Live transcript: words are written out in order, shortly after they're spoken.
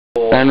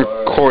And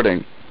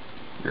recording.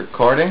 You're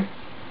recording?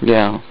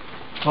 Yeah.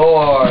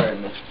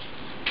 Porn.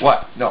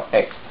 What? No,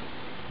 hey.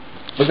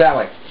 What's that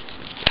like?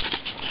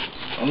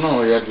 I don't know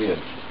what you have to be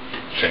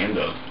ashamed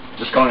of.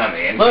 Just going on the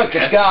internet. Look,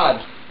 it's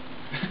God.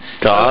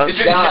 God? It's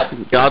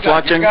God. God's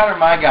watching? Your God or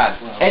my God?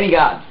 Any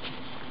God.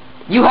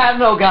 You have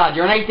no God.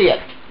 You're an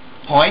atheist.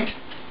 Point?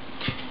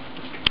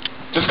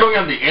 Just going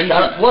on the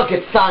internet. Look,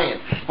 it's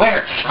science.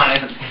 Where?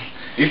 Science.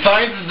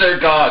 Science is their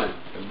God.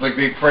 It's like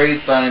they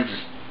praise science.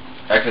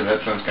 Actually,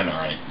 that sounds kind of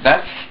right.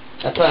 That's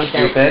what I'm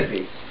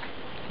stupid.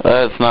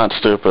 That's not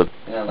stupid.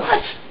 Yeah,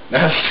 What?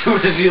 That's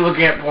stupid if you're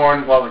looking at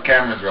porn while the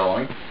camera's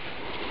rolling.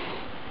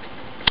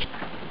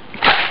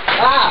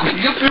 Ah!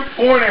 You threw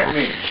porn at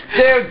me.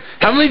 Dude!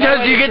 How many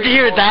times do you get to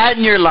hear that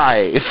in your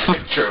life?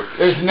 True.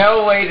 There's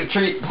no way to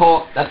treat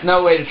porn. That's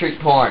no way to treat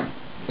porn.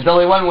 There's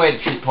only one way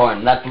to treat porn,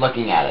 and that's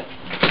looking at it.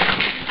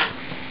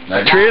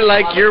 Treat it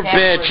like your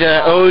bitch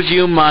owes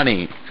you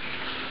money.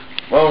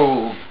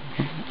 Whoa.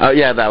 Oh,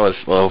 yeah, that was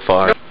a little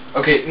far.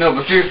 Okay, no,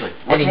 but seriously,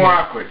 what's more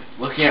awkward?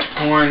 Looking at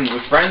porn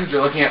with friends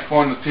or looking at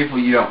porn with people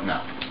you don't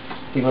know?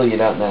 People you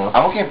don't know.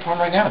 I'm looking at porn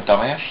right now,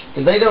 dumbass.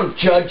 Because they don't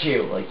judge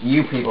you like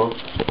you people.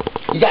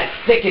 You got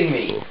sick in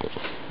me.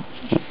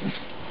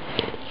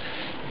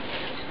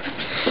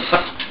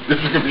 This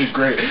is going to be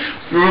great.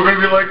 People are going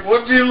to be like,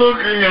 what's he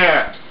looking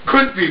at?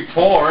 Couldn't be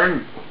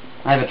porn.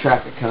 I have a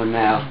traffic cone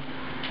now.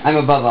 I'm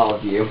above all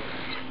of you.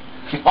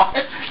 What?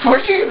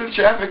 Where'd you get a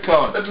traffic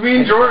cone? That's me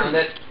and Jordan.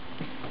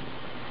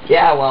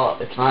 Yeah, well,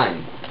 it's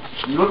fine.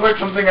 You look like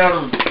something out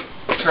of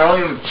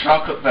Charlie and the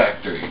Chocolate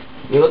Factory.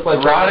 You look like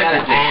Erotic an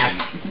addiction.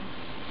 ass.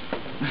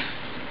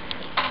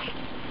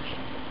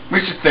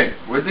 We should think.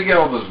 Where'd they get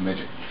all those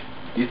midgets?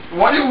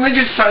 Why do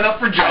midgets sign up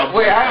for jobs?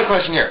 Wait, I have a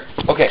question here.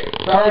 Okay.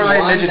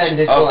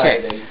 Okay.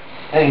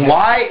 Okay.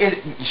 Why is...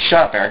 Shut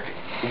up, Eric.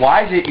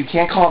 Why is it you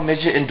can't call a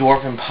midget and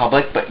dwarf in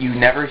public, but you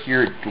never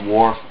hear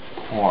dwarf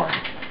porn?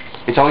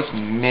 It's always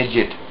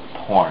midget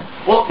porn.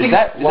 Well, is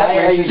that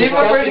you they've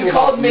heard it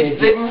called midget.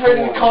 They've heard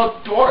it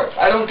called dwarf.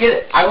 I don't get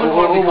it. I wouldn't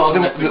want to be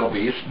called mythical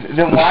beast.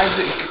 Then why is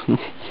it...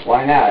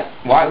 Why not?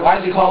 Why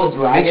is it called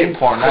midget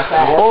porn? That's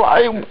Well,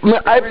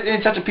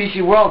 in such a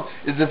PC world,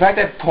 is the fact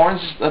that porn's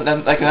just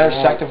like another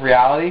sect of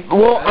reality?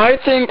 Well, I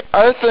think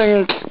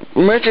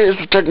midget is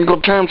a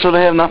technical term, so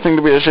they have nothing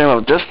to be ashamed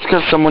of. Just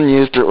because someone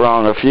used it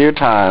wrong a few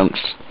times,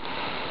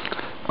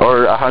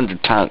 or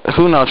 100 times,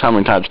 who knows how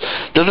many times,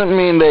 doesn't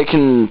mean they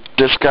can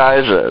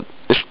disguise it.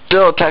 It's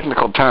still a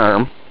technical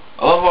term.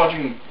 I love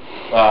watching,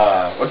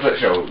 what's that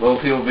show? Little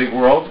People, Big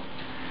World?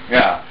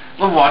 Yeah.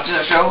 Love watching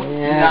that show.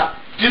 Yeah.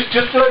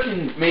 Just so I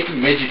can make a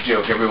midget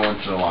joke every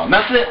once in a while.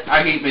 Not that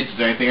I hate midgets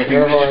or anything. I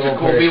think midgets are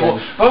cool people.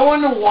 But I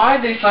wonder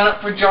why they sign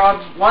up for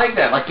jobs like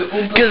that. Like the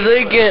Because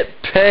they get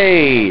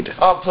paid.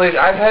 Oh, please,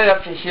 I've had it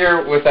up to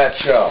here with that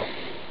show.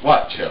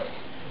 What show?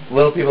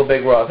 Little People,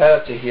 Big World. I've had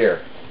it up to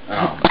here.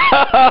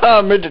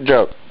 Oh. Midget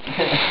joke.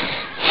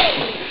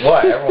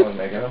 What? Everyone's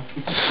making them.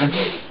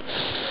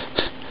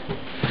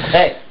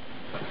 Hey.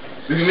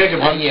 We can make a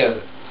bunch you. of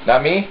it.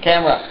 Not me?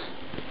 Camera.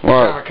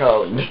 What? Camera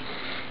code.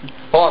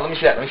 Hold on, let me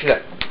see that. Let me see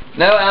that.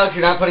 No, Alex,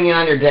 you're not putting it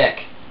on your dick.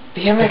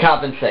 Damn To it.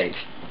 compensate.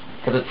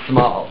 Because it's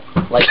small.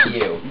 Like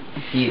you.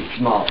 He's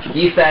small.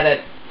 You said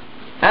it.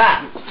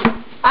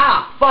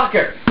 Ah,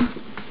 fucker.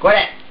 Quit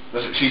it.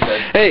 That's what she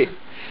said. Hey.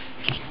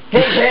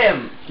 Hit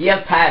him. He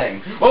has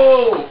padding.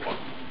 Oh!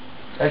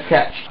 Let's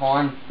catch.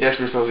 Porn. Yes,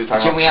 we're supposed to be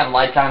talking Should we have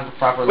lights on for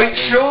proper Wait,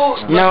 lighting? show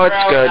No, it's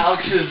good.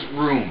 Alex's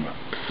room.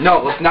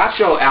 No, let's not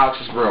show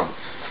Alex's room.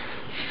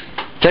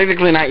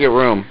 Technically not your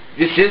room.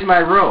 This is my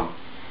room.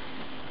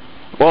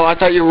 Well, I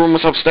thought your room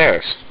was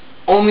upstairs.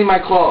 Only my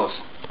clothes.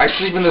 I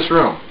sleep in this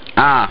room.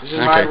 Ah, This is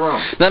my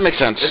room. That makes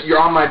sense. You're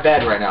on my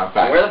bed right now, in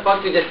fact. Where the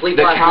fuck did you sleep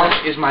The last couch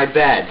night? is my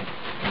bed.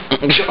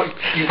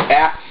 You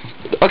ass.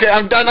 Okay,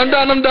 I'm done.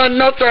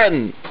 No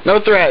threaten. No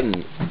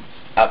threaten.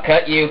 I'll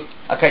cut you.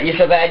 I'll cut you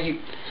so bad you...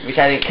 Wish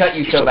I didn't cut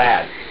you so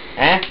bad.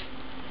 Eh?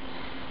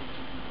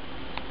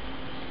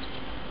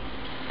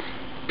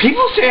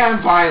 People say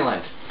I'm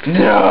violent.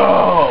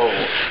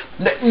 No.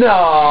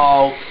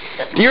 No.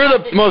 You're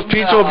the most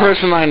peaceful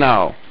person I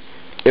know.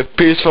 If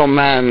peaceful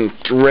man,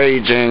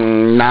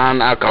 raging,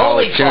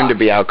 non-alcoholic, Holy soon to fuck.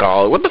 be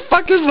alcoholic. What the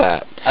fuck is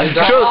that? A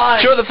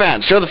gun. Show the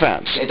fans. Show the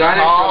fans. It's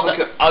Dynex called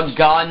replica- a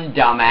gun,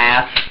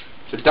 dumbass.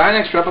 It's a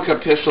Dynex replica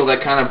pistol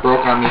that kind of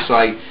broke on me, so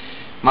I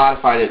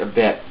modified it a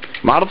bit.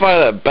 Modify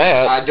that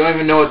bat. I don't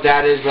even know what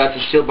that is, but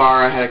that's a steel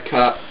bar I had to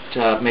cut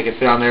to make it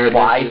fit on there.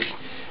 Why? This is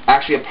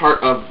actually a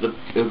part of the...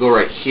 It'll go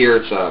right here.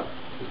 It's a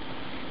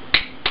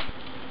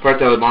part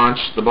that would launch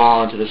the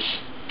ball into this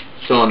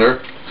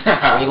cylinder.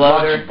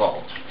 Reloader.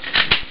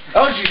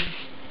 Oh,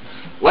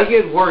 she... Like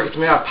it works, it's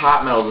made out of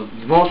pot metal.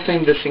 The most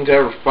thing this thing could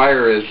ever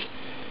fire is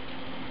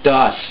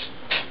dust.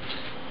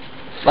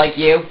 Like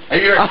you.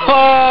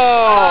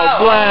 Oh,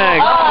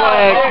 blank.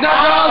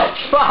 No,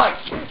 fuck.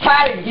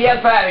 Padding. He has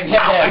padding. Hit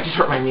Ow, I him. just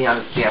hurt my knee on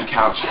this damn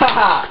couch.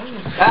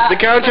 The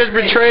couch has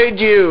betrayed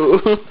you.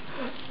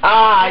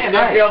 I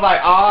didn't feel my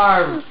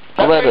arm.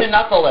 Let's Let bring it. a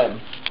knuckle in.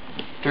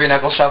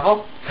 3-knuckle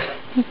shuffle.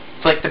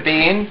 Flick the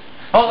bean.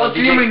 Oh, let's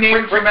see how many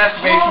names for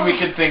masturbation we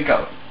could think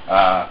of.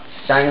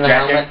 Shining the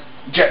helmet.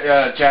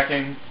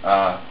 Jacking.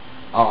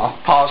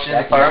 Polishing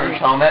the fireman's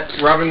helmet.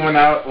 Rubbing one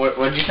out.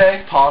 What'd you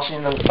say?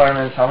 Polishing the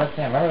fireman's helmet.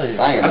 Damn, I really.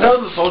 I thought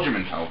it was a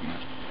soldierman's helmet.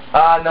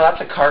 No,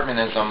 that's a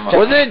Cartmanism.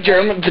 Was it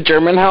the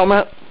German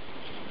helmet?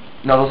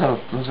 No,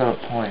 those have a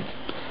point.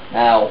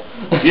 Ow.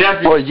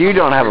 Yeah. Well, you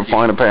don't have a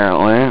point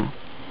apparently.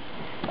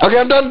 Okay,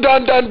 I'm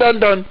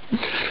done.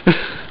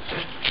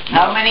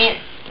 How many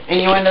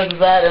innuendos is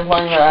that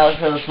implying that Alex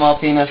has a small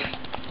penis?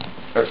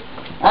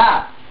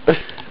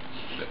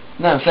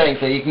 No, I'm saying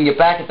so you can get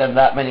back at them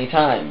that many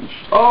times.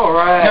 Oh,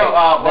 right. No,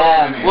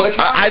 well, it's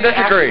not I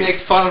disagree.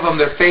 Make fun of them.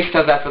 Their face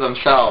does that for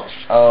themselves.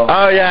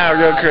 Oh, yeah,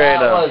 real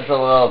creative. That was a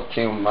little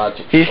too much.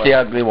 He's the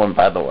ugly one,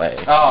 by the way.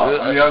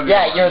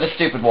 Yeah, you're the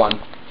stupid one.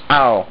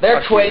 Oh.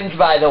 They're twins,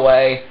 by the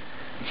way.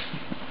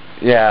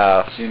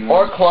 Yeah.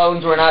 Or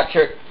clones, we're not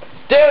sure.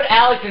 Dude,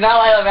 Alex is not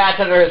allowed to match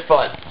under his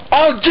foot.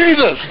 Oh,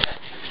 Jesus!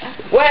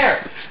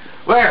 Where?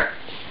 Where?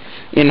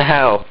 In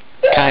hell.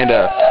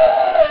 Kinda.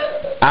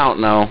 I don't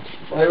know.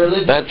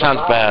 That sounds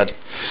bad.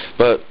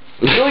 But...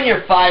 You and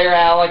your fire,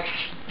 Alex.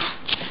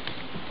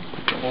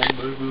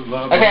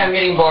 Okay, I'm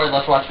getting bored.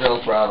 Let's watch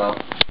Girls Bravo.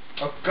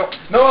 Oh, go.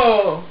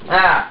 No!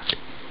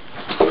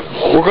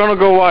 We're gonna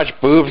go watch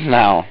boobs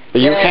now.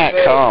 But you can't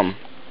come.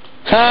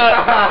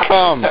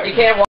 Come. You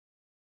can't watch.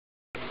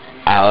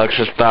 Alex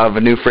has thought of a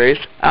new phrase.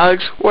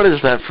 Alex, what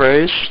is that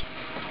phrase?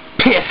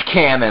 Piss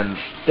cannons.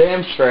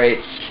 Damn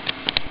straight.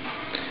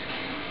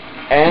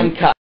 And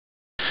cut.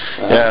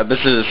 Yeah, this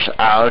is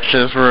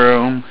Alex's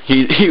room.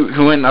 He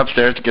went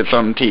upstairs to get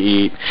something to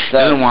eat. He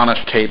doesn't want us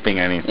taping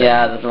anything.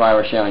 Yeah, that's why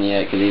we're showing you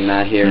it, because he's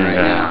not here right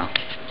now.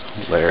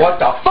 Larry. What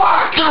the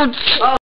fuck?